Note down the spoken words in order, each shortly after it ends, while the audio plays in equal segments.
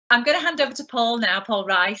I'm going to hand over to Paul now, Paul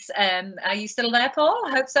Rice. Are you still there, Paul?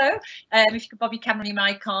 I hope so. If you could bob your camera and your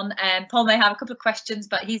mic on. Paul may have a couple of questions,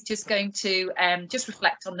 but he's just going to just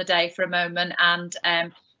reflect on the day for a moment and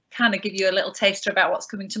kind of give you a little taster about what's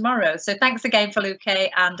coming tomorrow. So thanks again, Feluke,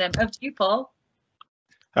 and over to you, Paul.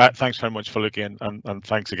 Thanks very much, Feluke, and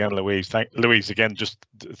thanks again, Louise. Louise, again, just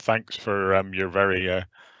thanks for your very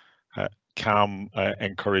calm,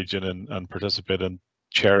 encouraging, and participating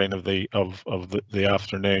chairing of the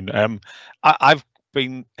afternoon. I've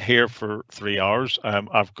been here for 3 hours.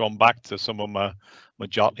 I've gone back to some of my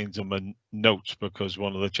jottings and my notes, because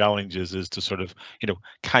one of the challenges is to sort of,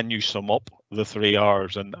 can you sum up the 3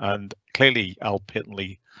 hours? And clearly I'll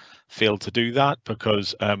patently fail to do that,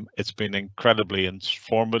 because it's been incredibly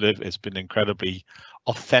informative. It's been incredibly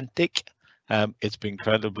authentic. It's been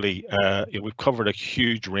incredibly, we've covered a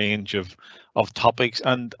huge range of topics,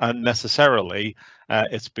 and necessarily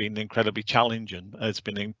it's been incredibly challenging. It's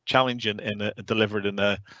been challenging delivered in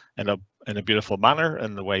a beautiful manner,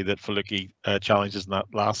 in the way that Feluke challenges in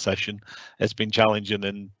that last session. It's been challenging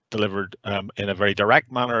and delivered in a very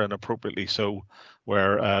direct manner, and appropriately so,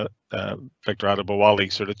 where Victor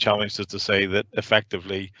Adebowale sort of challenged us to say that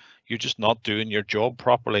effectively you're just not doing your job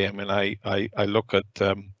properly. I mean, I look at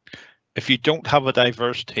if you don't have a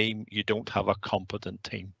diverse team, you don't have a competent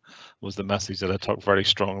team, was the message that I took very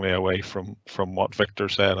strongly away from what Victor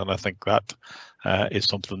said. And I think that is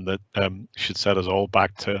something that should set us all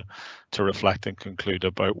back to reflect and conclude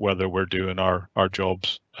about whether we're doing our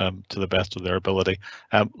jobs to the best of their ability.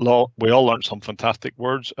 We all learned some fantastic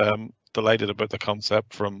words. Delighted about the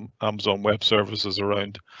concept from Amazon Web Services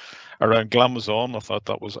around Glamazon. I thought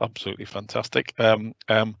that was absolutely fantastic.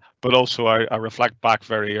 But also I reflect back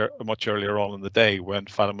very much earlier on in the day when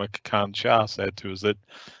Fatima Khan Shah said to us that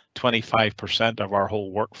 25% of our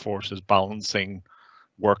whole workforce is balancing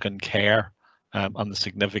work and care, and the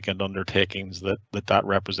significant undertakings that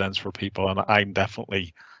represents for people. And I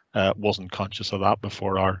definitely wasn't conscious of that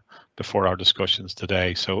before our discussions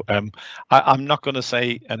today. So I'm not going to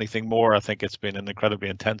say anything more. I think it's been an incredibly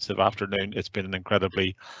intensive afternoon. It's been an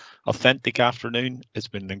incredibly authentic afternoon. It's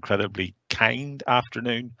been an incredibly kind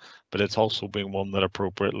afternoon, but it's also been one that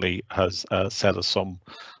appropriately has set us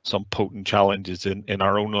some potent challenges in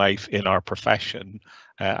our own life, in our profession,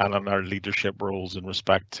 and in our leadership roles in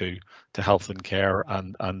respect to health and care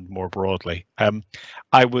and more broadly.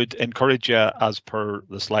 I would encourage you, as per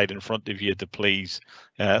the slide in front of you, to please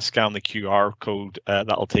scan the QR code.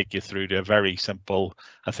 That'll take you through to a very simple,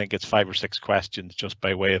 I think it's 5 or 6 questions just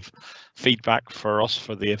by way of feedback for us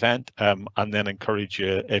for the event, and then encourage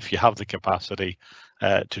you, if you have the capacity,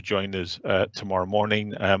 to join us tomorrow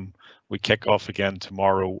morning. We kick off again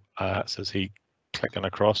tomorrow, says he, clicking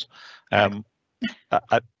across.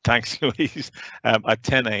 Thanks, Louise. At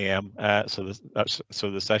 10 a.m. So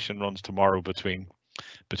the session runs tomorrow between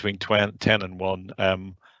 10 and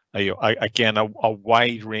 1. Again, a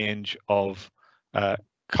wide range of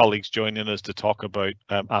colleagues joining us to talk about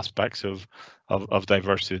aspects of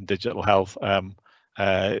diversity in digital health.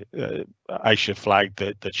 Aisha flagged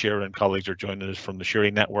that Shira and colleagues are joining us from the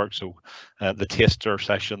Shiri network, so the taster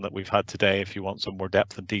session that we've had today, if you want some more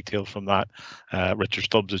depth and detail from that. Richard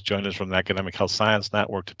Stubbs is joining us from the Academic Health Science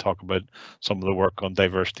Network to talk about some of the work on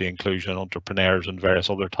diversity, inclusion, entrepreneurs, and various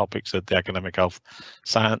other topics that the Academic Health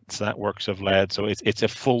Science Networks have led. So it's a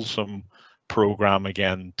fulsome programme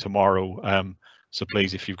again tomorrow. So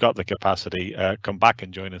please, if you've got the capacity, come back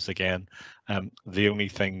and join us again. The only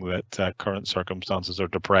thing that current circumstances are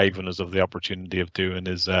depriving us of the opportunity of doing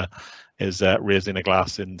is raising a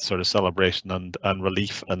glass in sort of celebration and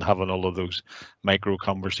relief, and having all of those micro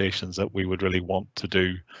conversations that we would really want to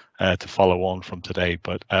do to follow on from today.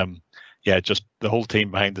 But yeah, just the whole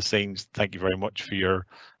team behind the scenes, thank you very much for your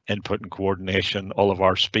input and coordination. All of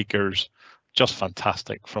our speakers, just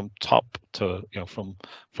fantastic from top to from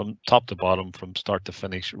top to bottom, from start to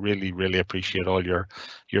finish. Really appreciate all your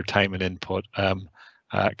time and input. Can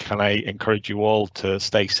I encourage you all to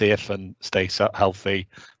stay safe and stay healthy?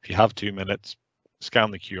 If you have 2 minutes,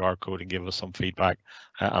 scan the QR code and give us some feedback,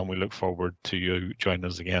 and we look forward to you joining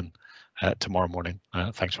us again tomorrow morning.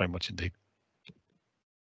 Thanks very much indeed.